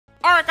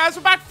Alright guys,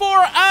 we're back for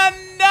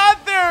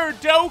another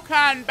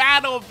Dokkan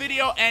battle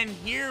video, and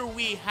here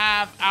we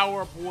have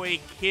our boy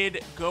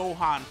Kid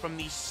Gohan from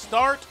the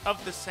start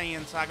of the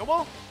Saiyan Saga.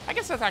 Well, I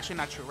guess that's actually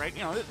not true, right?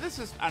 You know, this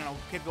is, I don't know,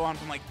 Kid Gohan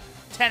from like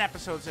 10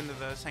 episodes into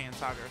the Saiyan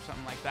Saga or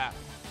something like that.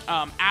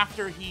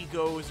 After he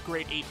goes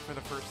grade 8 for the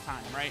first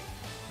time, right?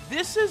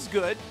 This is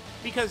good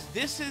because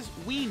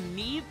we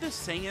need the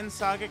Saiyan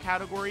Saga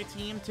category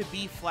team to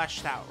be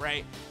fleshed out,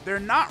 right? They're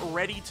not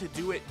ready to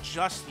do it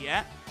just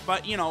yet.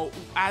 But, you know,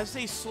 as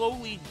they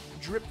slowly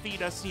drip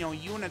feed us, you know,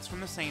 units from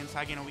the Saiyan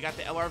Saga, you know, we got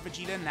the LR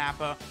Vegeta and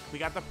Nappa, we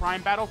got the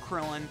Prime Battle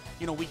Krillin,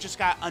 you know, we just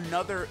got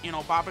another, you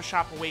know, Baba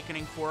Shop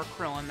Awakening for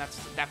Krillin,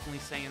 that's definitely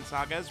Saiyan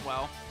Saga as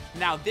well.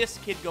 Now this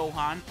Kid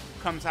Gohan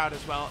comes out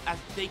as well, as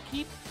they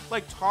keep,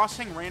 like,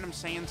 tossing random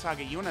Saiyan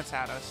Saga units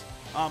at us.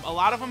 A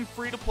lot of them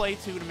free to play,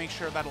 too, to make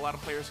sure that a lot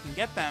of players can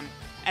get them.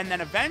 And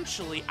then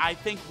eventually, I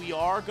think we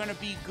are going to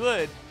be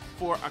good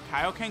for a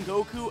Kaioken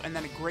Goku and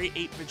then a Grade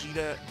 8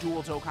 Vegeta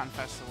Dual Dokkan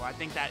Festival. I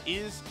think that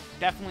is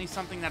definitely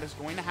something that is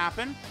going to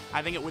happen.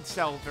 I think it would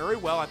sell very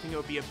well. I think it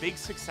would be a big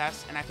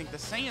success, and I think the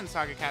Saiyan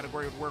Saga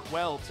category would work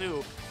well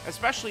too,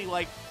 especially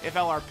like if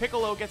LR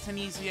Piccolo gets an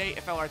easy A,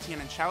 if LR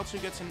Tien and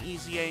Chaozu gets an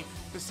easy A.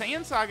 The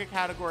Saiyan Saga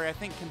category, I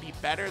think, can be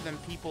better than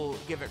people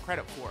give it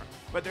credit for.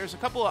 But there's a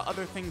couple of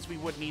other things we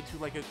would need to,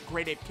 like a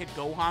Grade 8 Kid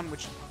Gohan,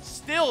 which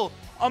still,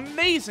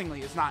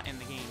 amazingly, is not in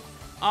the game.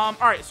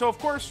 Alright, so of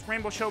course,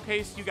 Rainbow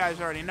Showcase, you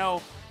guys already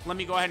know. Let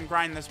me go ahead and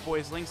grind this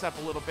boy's links up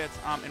a little bit,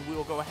 and we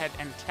will go ahead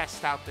and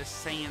test out this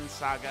Saiyan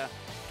Saga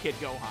Kid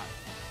Gohan.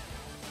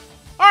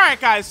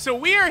 Alright guys, so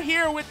we are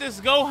here with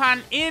this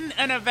Gohan in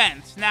an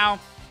event. Now,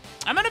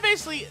 I'm gonna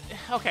basically,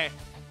 okay,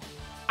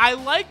 I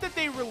like that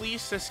they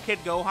released this Kid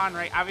Gohan,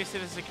 right?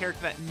 Obviously, this is a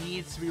character that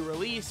needs to be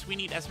released. We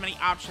need as many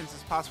options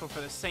as possible for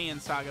the Saiyan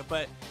Saga,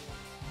 but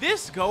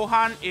this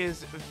Gohan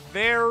is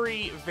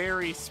very,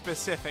 very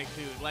specific,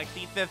 dude. Like,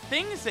 the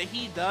things that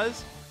he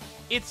does,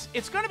 it's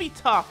going to be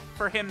tough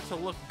for him to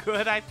look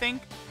good, I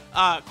think,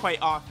 quite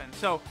often.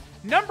 So,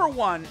 number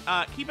one,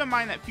 keep in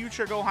mind that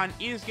Future Gohan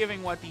is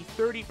giving, what, the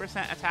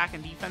 30% attack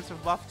and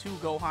defensive buff to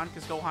Gohan,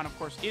 because Gohan, of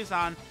course, is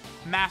on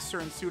Master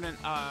and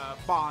Student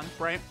Bond,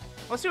 right?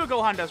 Let's see what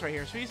Gohan does right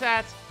here. So, he's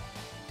at,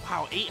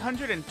 wow,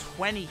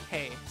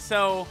 820k.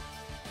 So,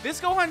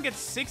 this Gohan gets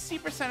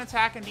 60%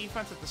 attack and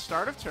defense at the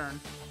start of turn.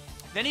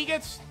 Then he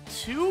gets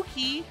 2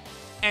 ki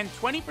and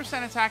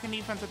 20% attack and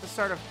defense at the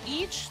start of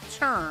each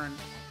turn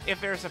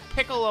if there's a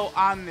Piccolo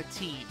on the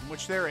team,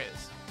 which there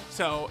is.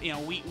 So, you know,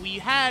 we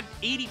had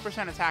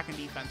 80% attack and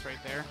defense right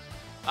there.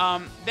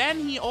 Then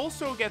he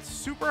also gets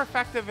super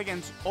effective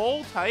against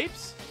all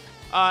types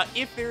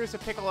if there is a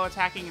Piccolo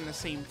attacking in the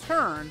same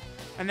turn.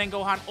 And then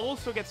Gohan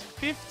also gets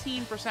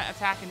 15%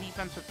 attack and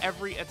defense with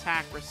every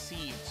attack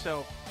received.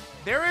 So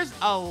there is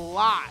a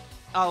lot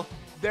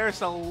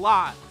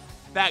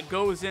that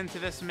goes into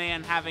this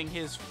man having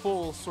his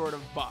full sort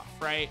of buff,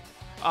 right?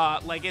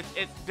 Like,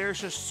 there's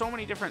just so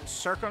many different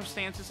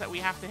circumstances that we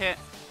have to hit.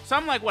 So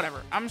I'm like,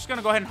 whatever. I'm just going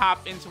to go ahead and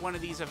hop into one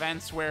of these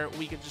events where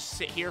we could just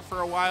sit here for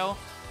a while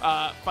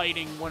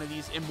fighting one of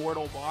these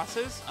immortal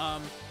bosses.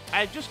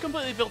 I just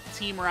completely built the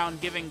team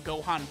around giving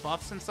Gohan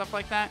buffs and stuff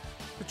like that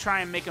to try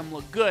and make him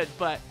look good.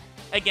 But,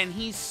 again,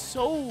 he's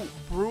so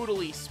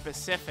brutally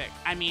specific.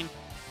 I mean,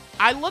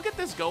 I look at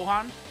this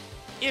Gohan.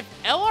 If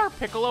LR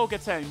Piccolo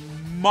gets a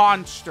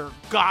monster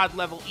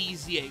god-level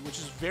EZA, which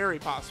is very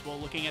possible,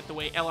 looking at the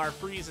way LR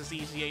Frieza's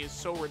EZA is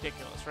so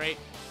ridiculous, right?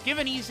 Give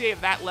an EZA of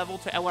that level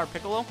to LR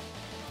Piccolo,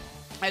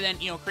 and then,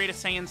 you know, create a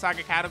Saiyan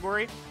Saga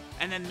category,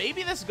 and then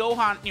maybe this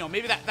Gohan, you know,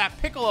 maybe that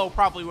Piccolo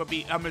probably would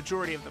be a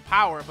majority of the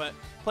power, but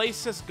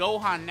place this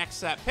Gohan next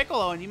to that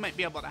Piccolo, and you might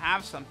be able to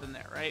have something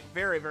there, right?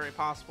 Very, very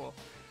possible.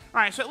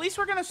 Alright, so at least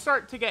we're going to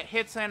start to get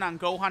hits in on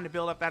Gohan to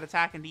build up that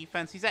attack and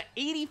defense. He's at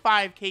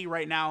 85k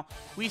right now.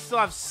 We still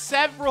have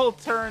several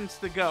turns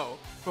to go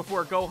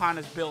before Gohan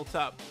is built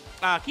up.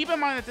 Keep in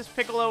mind that this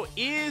Piccolo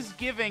is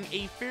giving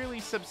a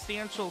fairly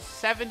substantial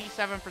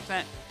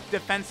 77%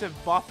 defensive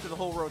buff to the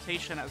whole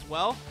rotation as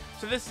well.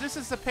 So this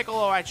is the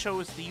Piccolo I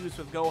chose to use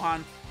with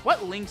Gohan.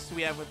 What links do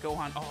we have with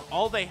Gohan? Oh,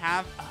 all they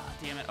have? Ah,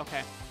 damn it.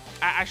 Okay.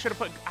 I should have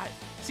put...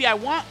 See,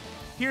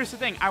 here's the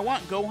thing. I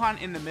want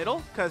Gohan in the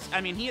middle, because,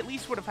 I mean, he at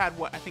least would have had,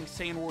 what, I think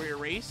Saiyan Warrior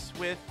Race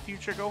with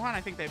Future Gohan.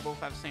 I think they both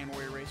have Saiyan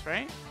Warrior Race,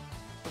 right?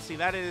 Let's see,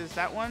 that is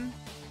that one?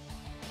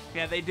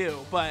 Yeah, they do,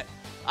 but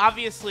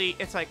obviously,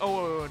 it's like,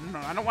 oh, no,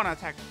 I don't want to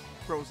attack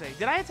Rose.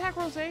 Did I attack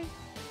Rose? Damn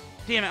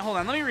it, hold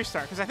on, let me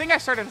restart, because I think I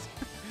started...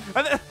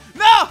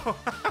 No!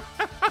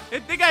 I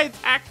think I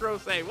attacked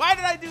Rose. Why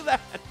did I do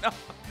that? No,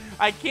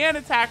 I can't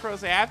attack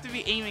Rose. I have to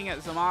be aiming at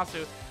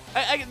Zamasu.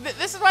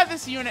 This is why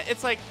this unit,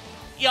 it's like,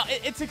 yeah,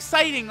 it's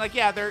exciting. Like,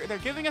 yeah, they're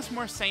giving us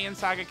more Saiyan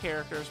Saga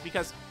characters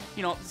because,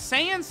 you know,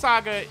 Saiyan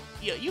Saga,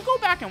 you go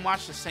back and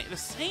watch the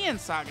Saiyan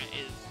Saga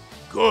is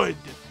good.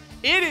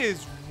 It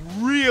is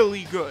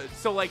really good.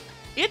 So, like,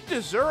 it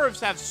deserves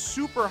to have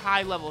super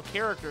high level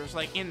characters,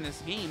 like, in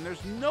this game.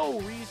 There's no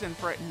reason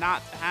for it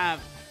not to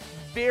have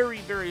very,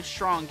 very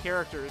strong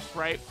characters,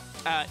 right,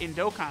 in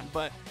Dokkan.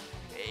 But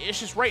it's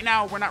just right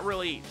now we're not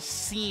really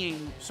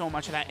seeing so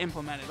much of that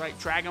implemented, right?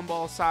 Dragon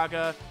Ball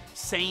Saga,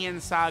 Saiyan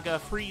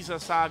Saga, Frieza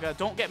Saga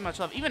don't get much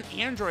love. Even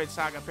Android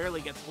Saga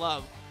barely gets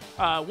love.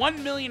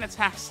 1 million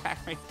attack stack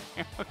right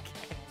there. Okay.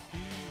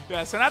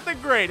 Yeah, so not the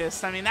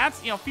greatest. I mean,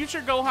 that's, you know,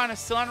 Future Gohan is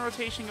still on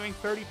rotation, giving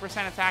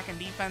 30% attack and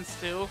defense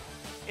too.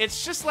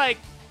 It's just like,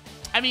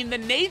 I mean, the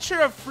nature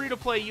of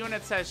free-to-play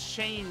units has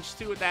changed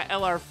too with that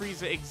LR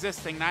Frieza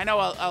existing. Now, I know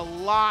a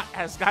lot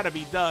has got to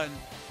be done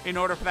in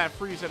order for that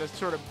Frieza to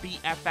sort of be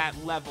at that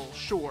level,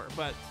 sure,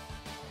 but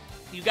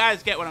you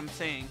guys get what I'm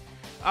saying.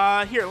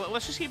 Here,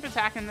 let's just keep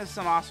attacking this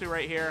Zamasu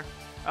right here.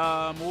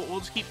 We'll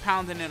just keep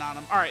pounding in on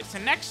him. All right, so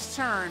next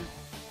turn,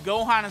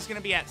 Gohan is going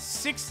to be at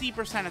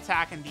 60%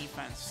 attack and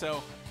defense.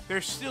 So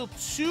there's still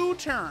 2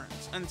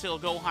 turns until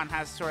Gohan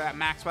has sort of that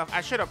max buff.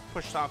 I should have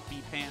pushed off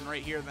B-Pan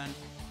right here then,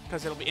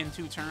 because it'll be in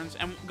 2 turns.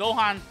 And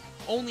Gohan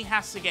only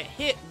has to get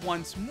hit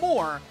once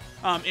more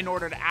in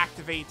order to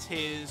activate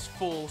his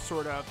full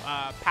sort of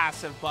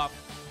passive buff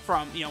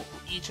from, you know,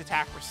 each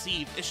attack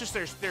received. It's just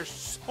there's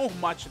so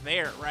much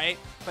there, right?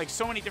 Like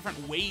so many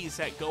different ways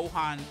that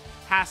Gohan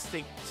has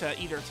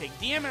to either take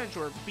damage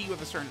or be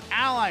with a certain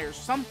ally or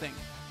something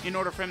in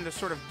order for him to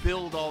sort of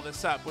build all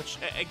this up, which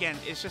again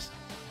is just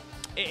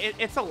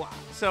it's a lot.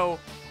 So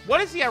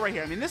what is he at right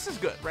here? I mean, this is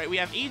good, right? We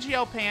have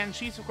AGL Pan.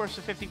 She's of course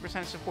a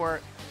 50%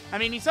 support. I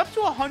mean, he's up to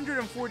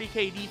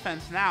 140k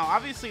defense now.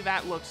 Obviously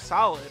that looks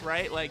solid,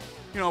 right? Like,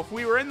 you know, if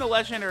we were in the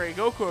Legendary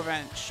Goku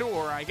event,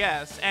 sure, I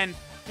guess. And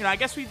you know, I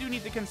guess we do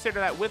need to consider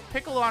that with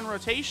Piccolo on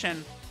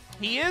rotation,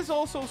 he is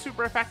also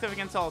super effective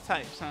against all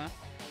types,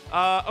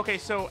 huh? Okay,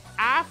 so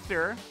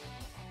after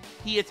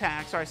he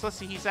attacks, all right, so let's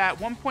see, he's at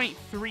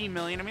 1.3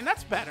 million. I mean,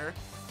 that's better.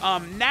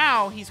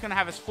 Now he's going to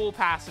have his full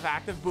passive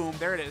active. Boom,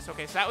 there it is.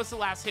 Okay, so that was the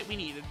last hit we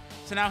needed.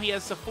 So now he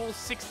has the full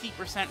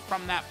 60%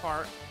 from that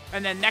part.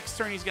 And then next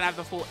turn, he's going to have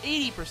the full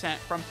 80%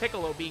 from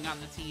Piccolo being on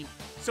the team.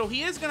 So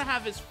he is going to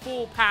have his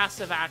full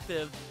passive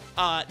active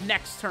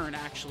next turn,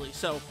 actually.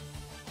 So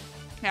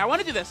now I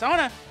want to do this. I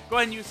want to go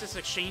ahead and use this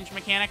exchange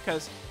mechanic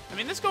because, I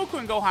mean, this Goku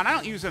and Gohan, I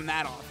don't use them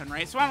that often,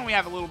 right? So why don't we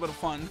have a little bit of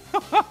fun?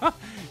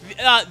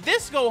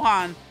 This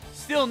Gohan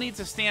still needs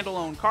a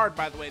standalone card,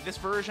 by the way. This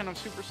version of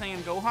Super Saiyan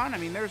Gohan, I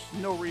mean, there's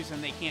no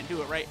reason they can't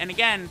do it, right? And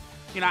again,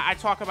 you know, I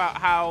talk about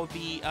how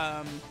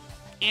the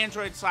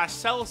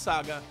Android/Cell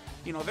Saga,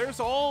 you know,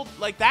 there's all,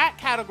 like, that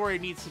category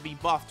needs to be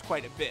buffed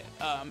quite a bit.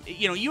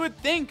 You know, you would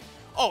think,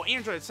 oh,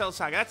 Android/Cell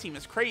Saga, that team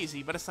is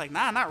crazy, but it's like,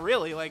 nah, not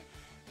really. Like,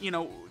 you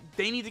know,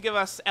 they need to give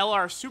us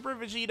LR Super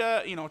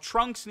Vegeta. You know,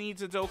 Trunks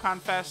needs a Dokkan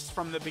Fest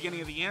from the beginning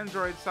of the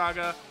Android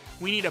Saga.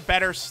 We need a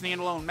better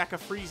standalone Mecha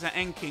Frieza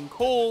and King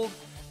Cold.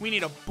 We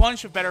need a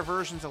bunch of better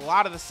versions. A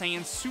lot of the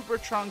Saiyans. Super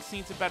Trunks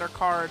needs a better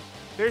card.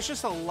 There's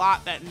just a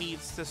lot that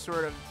needs to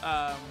sort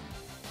of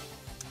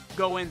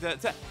go into...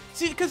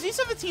 See, because these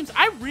are the teams...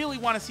 I really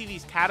want to see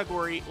these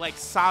category, like,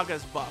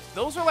 sagas buffed.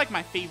 Those are, like,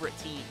 my favorite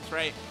teams,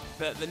 right?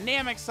 The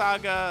Namek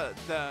Saga,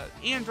 the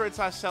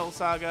Android/Cell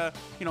Saga,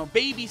 you know,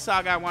 Baby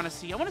Saga I want to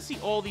see. I want to see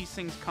all these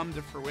things come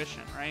to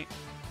fruition, right?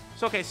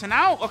 So, okay, so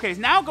now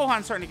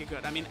Gohan's starting to get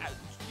good. I mean,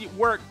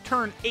 we're at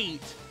turn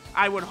 8.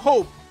 I would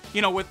hope,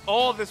 you know, with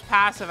all of this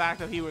passive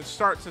active, he would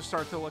start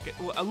to look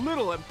a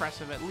little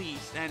impressive at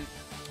least, and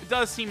it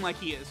does seem like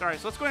he is. All right,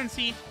 so let's go ahead and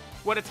see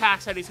what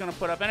attack set he's going to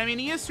put up. And I mean,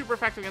 he is super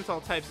effective against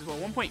all types as well.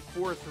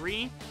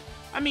 1.43.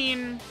 I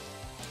mean,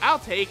 I'll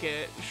take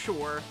it,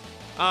 sure.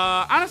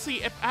 Honestly,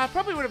 it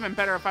probably would have been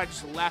better if I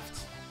just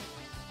left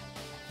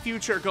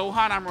Future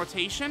Gohan on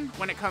rotation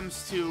when it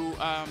comes to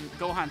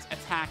Gohan's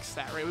attack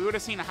stat, right? We would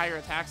have seen a higher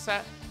attack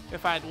stat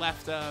if I had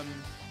left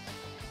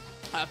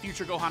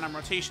Future Gohan on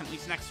rotation. At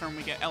least next turn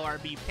we get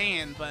LRB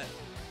Pan, but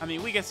I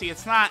mean, we can see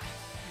it's not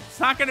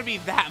going to be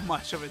that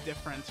much of a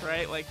difference,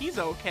 right? Like, he's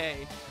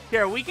okay.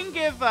 Here, we can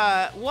give,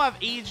 we'll have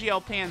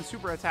AGL Pan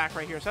super attack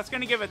right here, so that's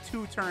going to give a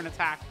 2-turn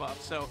attack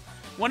buff. So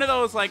one of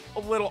those, like,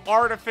 little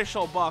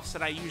artificial buffs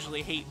that I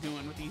usually hate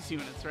doing with these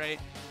units, right?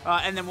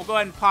 And then we'll go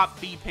ahead and pop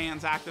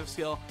B-Pan's active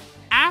skill.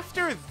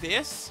 After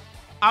this,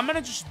 I'm going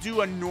to just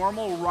do a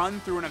normal run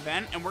through an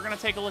event, and we're going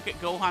to take a look at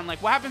Gohan.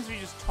 Like, what happens if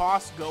you just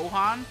toss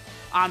Gohan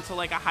onto,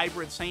 like, a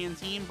hybrid Saiyan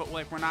team, but,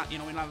 like, we're not, you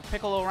know, we don't have a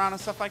Piccolo around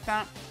and stuff like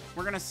that?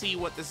 We're going to see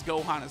what this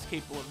Gohan is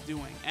capable of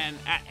doing. And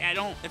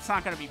it's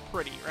not going to be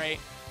pretty, right?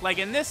 Like,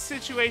 in this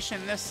situation,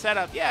 this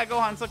setup, yeah,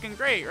 Gohan's looking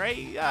great, right?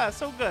 Yeah,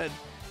 so good.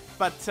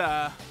 But,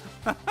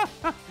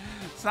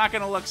 it's not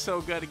going to look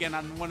so good again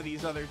on one of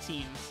these other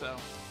teams, so.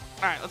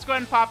 All right, let's go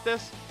ahead and pop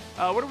this.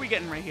 What are we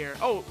getting right here?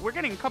 Oh, we're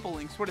getting a couple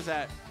links. What is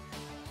that?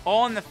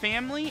 All in the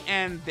Family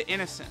and the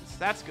Innocents.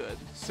 That's good.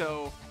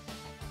 So,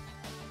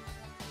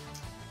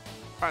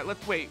 all right,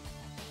 let's wait.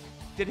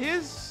 Did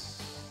his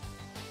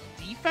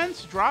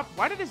defense drop?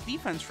 Why did his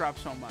defense drop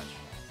so much?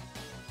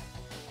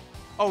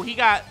 Oh, he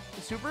got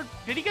supered?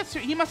 Did he get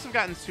he must have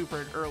gotten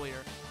supered earlier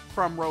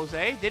from Rose,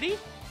 did he?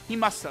 He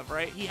must have,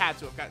 right? He had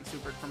to have gotten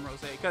supered from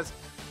Rose, because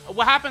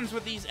what happens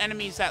with these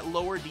enemies that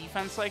lower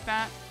defense like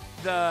that,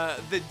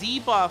 the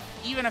debuff,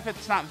 even if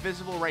it's not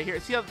visible right here,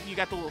 see how you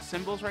got the little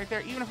symbols right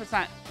there? Even if it's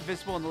not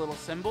visible in the little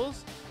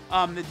symbols,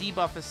 the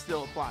debuff is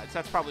still applied. So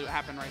that's probably what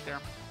happened right there.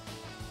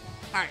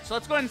 Alright, so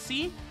let's go ahead and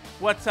see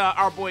what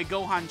our boy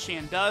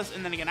Gohan-chan does.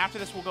 And then again, after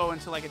this, we'll go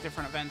into like a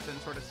different event and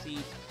sort of see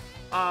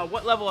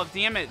what level of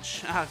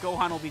damage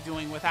Gohan will be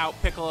doing without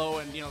Piccolo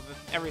and, you know,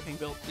 everything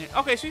built.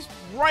 Okay, so he's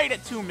right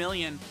at 2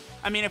 million.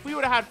 I mean, if we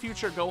would have had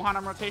future Gohan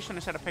on rotation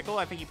instead of Piccolo,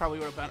 I think he probably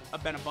would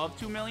have been above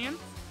 2 million.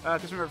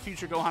 Because remember,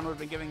 future Gohan would have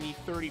been giving me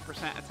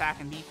 30%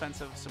 attack and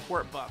defensive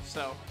support buff.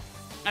 So,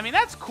 I mean,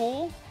 that's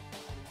cool,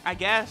 I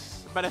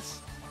guess. But it's,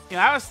 you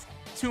know, that was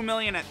 2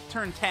 million at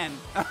turn 10.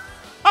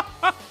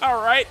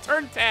 Alright,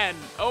 turn 10.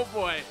 Oh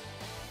boy.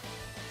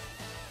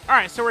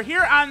 Alright, so we're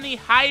here on the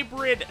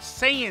Hybrid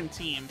Saiyan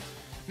team.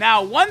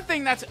 Now, one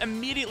thing that's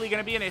immediately going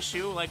to be an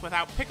issue, like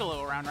without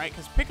Piccolo around, right?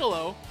 Because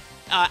Piccolo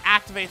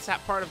activates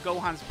that part of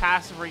Gohan's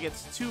passive where he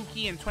gets 2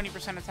 ki and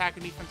 20% attack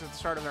and defense at the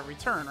start of every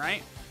turn,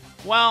 right?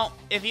 Well,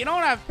 if you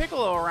don't have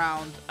Piccolo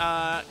around,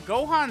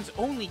 Gohan's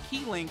only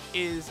key link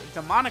is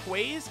Demonic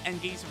Ways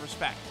and Gaze of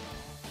Respect.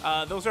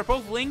 Those are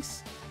both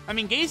links. I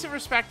mean, Gaze of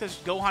Respect is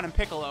Gohan and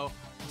Piccolo.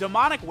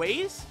 Demonic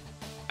Ways?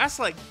 That's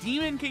like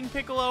Demon King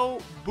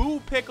Piccolo, Boo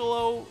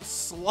Piccolo,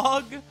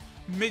 Slug,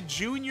 Mid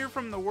Junior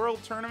from the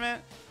World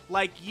Tournament.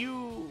 Like,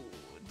 you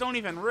don't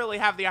even really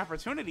have the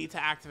opportunity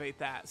to activate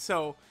that.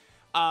 So,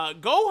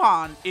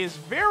 Gohan is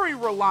very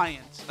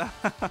reliant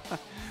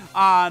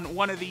on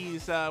one of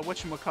these,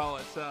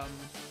 whatchamacallits,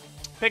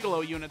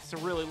 Piccolo units to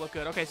really look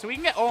good. Okay, so we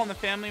can get All in the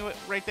Family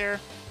right there.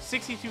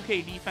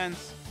 62k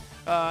defense.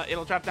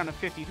 It'll drop down to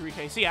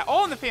 53k. So yeah,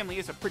 All in the Family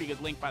is a pretty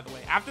good link, by the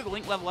way. After the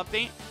link level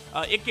update,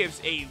 it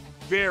gives a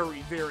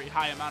very, very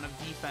high amount of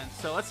defense.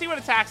 So let's see what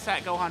attack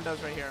stat Gohan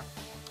does right here.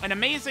 An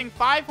amazing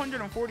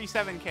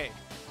 547k.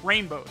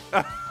 Rainbow.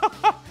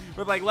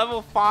 With like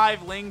level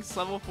 5 links,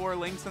 level 4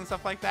 links and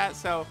stuff like that.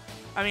 So,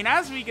 I mean,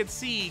 as we could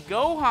see,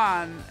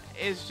 Gohan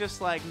is just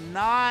like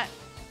not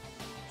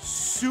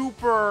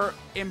super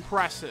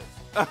impressive,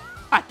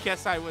 I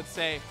guess I would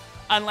say.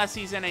 Unless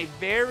he's in a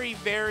very,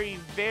 very,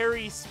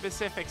 very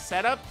specific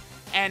setup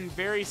and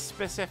very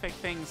specific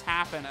things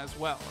happen as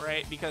well,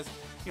 right? Because,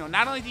 you know,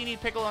 not only do you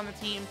need Piccolo on the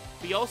team,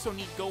 but you also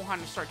need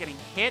Gohan to start getting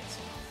hit.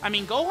 I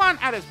mean,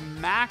 Gohan at his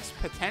max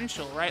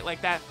potential, right?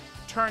 Like that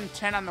turn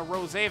 10 on the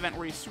Rose event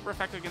where he's super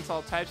effective against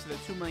all types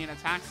with a 2 million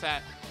attack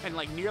stat and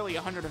like nearly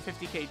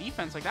 150k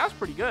defense. Like, that was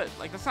pretty good.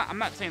 Like, that's not, I'm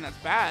not saying that's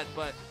bad,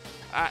 but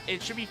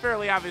it should be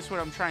fairly obvious what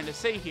I'm trying to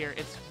say here.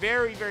 It's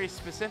very, very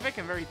specific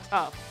and very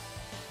tough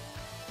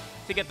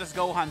to get this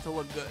Gohan to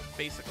look good,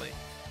 basically. Here,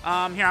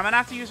 I'm going to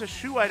have to use a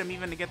shoe item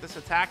even to get this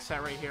attack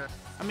set right here.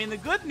 I mean, the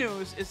good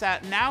news is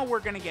that now we're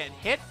going to get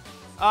hit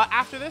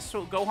after this,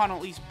 so Gohan will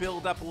at least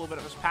build up a little bit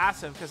of his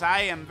passive, because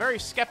I am very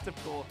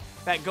skeptical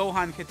that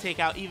Gohan could take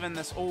out even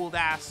this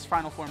old-ass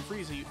Final Form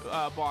Frieza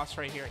boss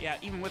right here. Yeah,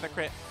 even with a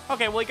crit.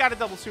 Okay, well, he got a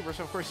double super,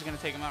 so of course he's going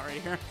to take him out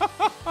right here.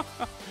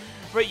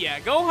 But yeah,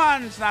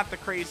 Gohan's not the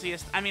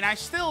craziest. I mean, I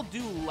still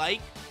do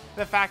like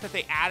the fact that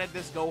they added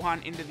this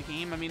Gohan into the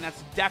game. I mean,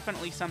 that's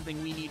definitely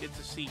something we needed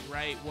to see,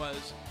 right?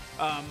 Was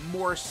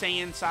more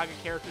Saiyan Saga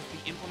characters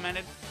be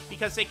implemented.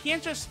 Because they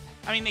can't just,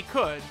 I mean, they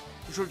could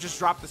just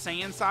drop the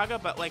Saiyan Saga,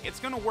 but like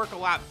it's gonna work a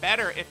lot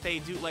better if they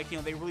do, like, you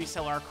know, they release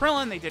LR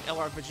Krillin, they did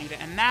LR Vegeta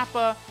and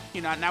Nappa,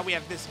 you know, now we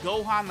have this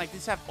Gohan. Like,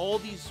 these have all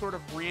these sort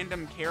of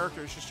random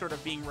characters just sort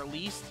of being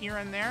released here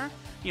and there.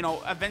 You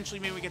know, eventually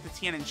maybe we get the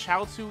Tien and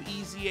Chaozu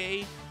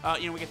EZA,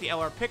 you know, we get the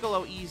LR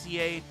Piccolo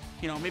EZA,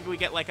 you know, maybe we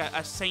get like a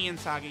Saiyan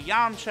Saga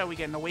Yamcha, we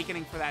get an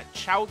awakening for that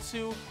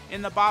Chaozu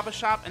in the Baba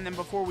Shop, and then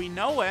before we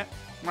know it,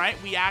 right,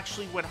 we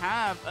actually would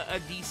have a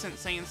decent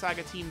Saiyan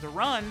Saga team to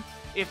run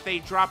if they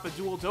drop a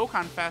dual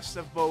Dokkan Fest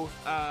of both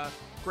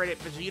Great Ape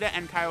Vegeta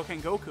and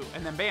Kaioken Goku.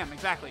 And then bam,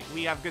 exactly,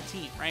 we have a good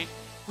team, right?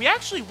 We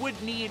actually would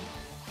need...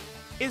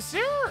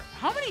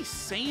 how many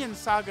Saiyan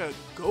Saga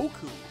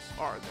Gokus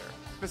are there?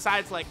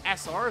 Besides, like,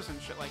 SRs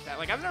and shit like that.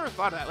 Like, I've never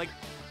thought of that. Like,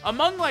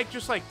 among, like,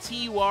 just, like,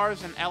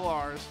 TURs and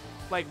LRs,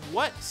 like,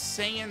 what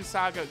Saiyan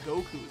Saga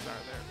Gokus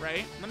are there,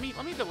 right? Let me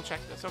double check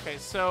this. Okay,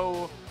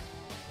 so...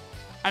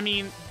 I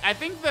mean, I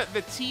think that the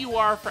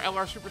TUR for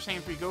LR Super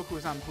Saiyan 3 Goku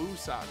is on Buu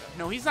Saga.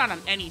 No, he's not on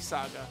any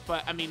saga,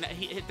 but I mean,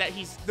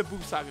 he's the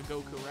Buu Saga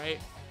Goku, right?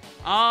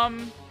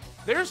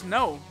 There's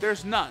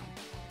none.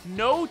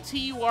 No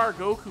TUR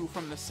Goku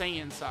from the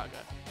Saiyan Saga.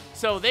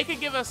 So they could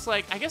give us,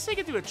 like, I guess they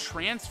could do a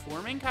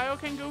transforming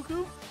Kaioken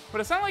Goku,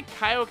 but it's not like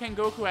Kaioken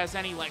Goku has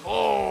any, like,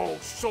 oh,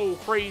 so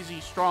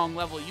crazy strong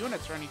level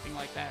units or anything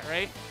like that,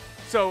 right?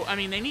 So, I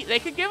mean, they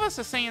could give us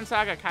a Saiyan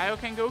Saga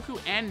Kaioken Goku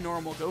and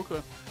normal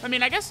Goku. I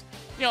mean, I guess,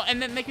 you know, and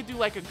then they could do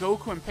like a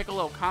Goku and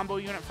Piccolo combo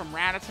unit from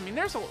Raditz. I mean,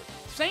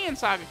 Saiyan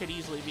Saga could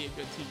easily be a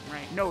good team,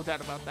 right? No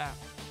doubt about that.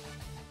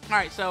 All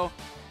right, so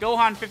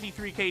Gohan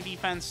 53k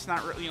defense,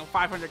 not really, you know,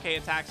 500k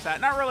attack stat,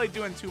 not really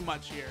doing too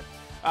much here.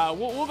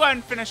 We'll go ahead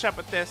and finish up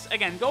with this.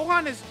 Again,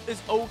 Gohan is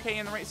okay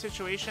in the right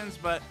situations,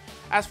 but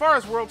as far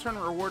as World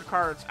Tournament reward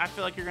cards, I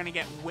feel like you're going to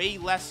get way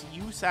less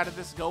use out of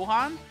this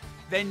Gohan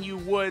than you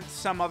would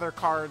some other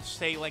cards,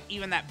 say, like,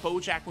 even that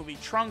BoJack movie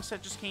Trunks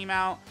that just came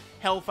out,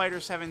 Hellfighter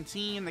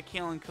 17, the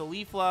Kale and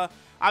Caulifla.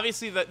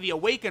 Obviously, the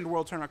Awakened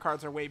World Tournament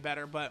cards are way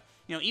better, but,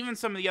 you know, even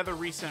some of the other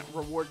recent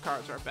reward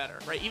cards are better,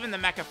 right? Even the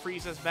Mecha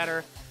Frieza's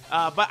better.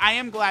 But I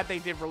am glad they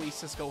did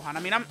release this Gohan. I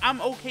mean,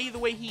 I'm okay the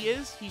way he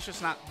is. He's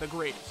just not the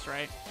greatest,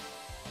 right?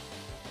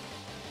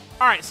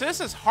 All right, so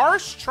this is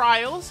Harsh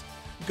Trials,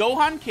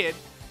 Gohan Kid.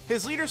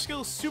 His leader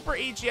skill is Super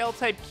AGL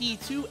type Ki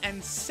 2 and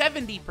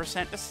 70%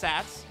 of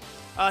stats.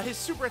 His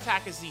super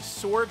attack is the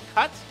Sword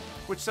Cut,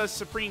 which does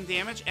supreme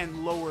damage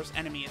and lowers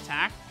enemy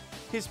attack.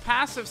 His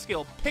passive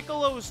skill,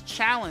 Piccolo's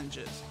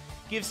Challenges,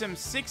 gives him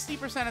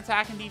 60%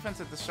 attack and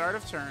defense at the start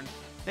of turn.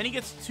 Then he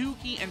gets 2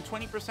 Ki and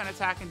 20%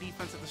 attack and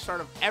defense at the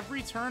start of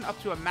every turn,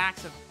 up to a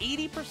max of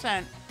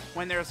 80%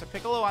 when there's a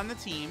Piccolo on the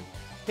team.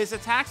 His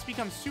attacks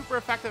become super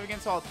effective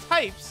against all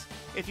types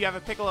if you have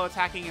a Piccolo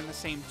attacking in the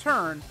same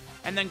turn.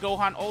 And then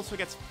Gohan also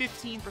gets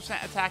 15%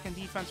 attack and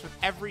defense with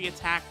every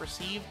attack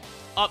received,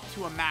 up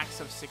to a max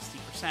of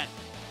 60%.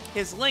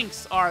 His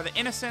links are the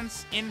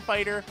Innocence,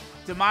 Infighter,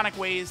 Demonic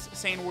Ways,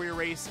 Saiyan Warrior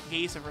Race,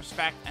 Gaze of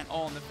Respect, and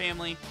All in the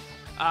Family.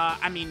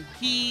 I mean,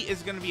 he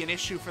is going to be an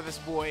issue for this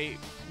boy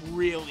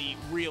really,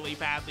 really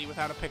badly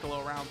without a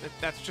Piccolo around.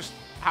 That's just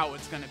how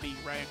it's going to be,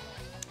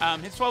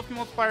 right? His 12 Ki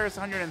multiplier is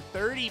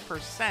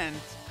 130%.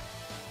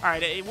 All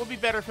right, it would be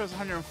better if it was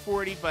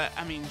 140, but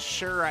I mean,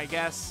 sure, I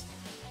guess.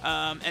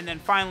 And then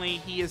finally,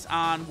 he is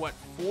on, what,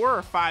 4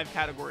 or 5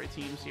 category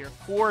teams here?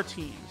 4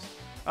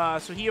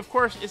 teams. So he, of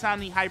course, is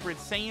on the Hybrid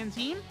Saiyan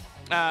team.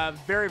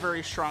 Very,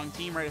 very strong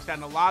team, right? It's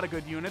gotten a lot of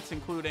good units,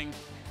 including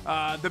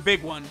the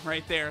big one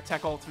right there,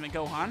 Tech Ultimate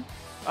Gohan.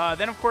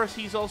 Then, of course,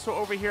 he's also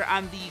over here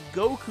on the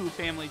Goku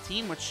family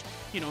team, which,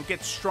 you know,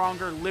 gets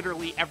stronger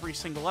literally every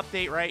single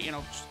update, right? You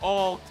know, just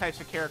all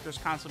types of characters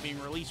constantly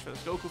being released for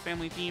this Goku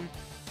family team.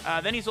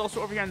 Then he's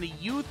also over here on the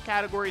Youth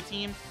category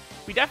team.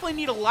 We definitely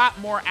need a lot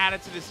more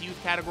added to this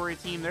Youth category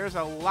team. There's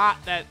a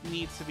lot that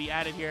needs to be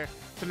added here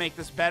to make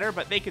this better,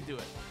 but they could do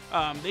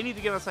it. They need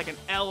to give us like an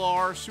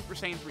LR, Super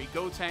Saiyan 3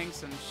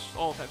 Gotenks, and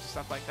all types of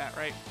stuff like that,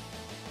 right?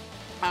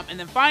 And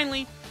then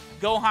finally,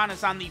 Gohan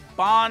is on the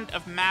Bond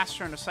of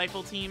Master and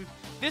Disciple team.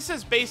 This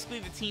is basically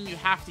the team you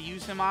have to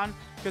use him on,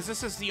 because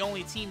this is the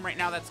only team right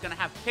now that's going to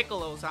have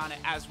Piccolos on it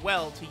as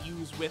well to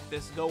use with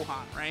this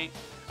Gohan, right?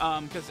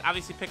 Because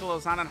obviously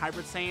Piccolo's not on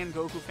Hybrid Saiyan,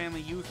 Goku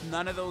Family Youth,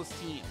 none of those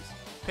teams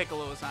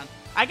Piccolo is on.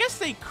 I guess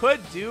they could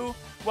do,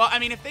 well, I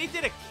mean, if they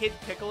did a Kid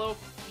Piccolo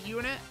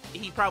unit,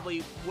 he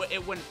probably,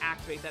 it wouldn't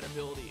activate that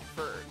ability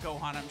for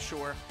Gohan, I'm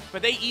sure.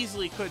 But they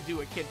easily could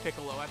do a Kid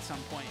Piccolo at some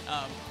point.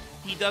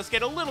 He does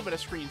get a little bit of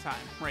screen time,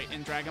 right,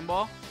 in Dragon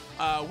Ball.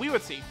 We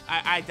would see.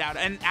 I doubt it.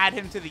 And add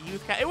him to the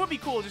Youth It would be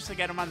cool just to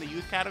get him on the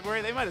Youth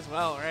category. They might as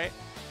well, right?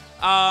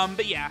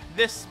 But yeah,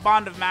 this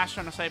Bond of Master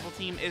and Disciple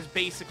team is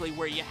basically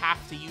where you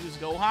have to use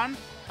Gohan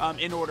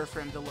in order for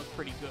him to look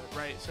pretty good,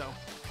 right? So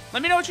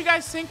let me know what you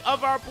guys think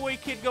of our boy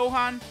Kid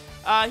Gohan.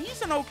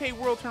 He's an okay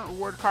World Tournament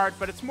reward card,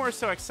 but it's more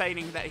so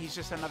exciting that he's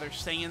just another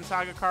Saiyan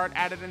Saga card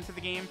added into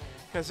the game,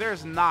 because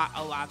there's not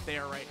a lot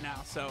there right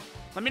now. So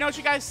let me know what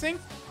you guys think.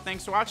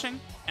 Thanks for watching,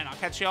 and I'll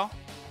catch y'all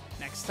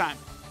next time.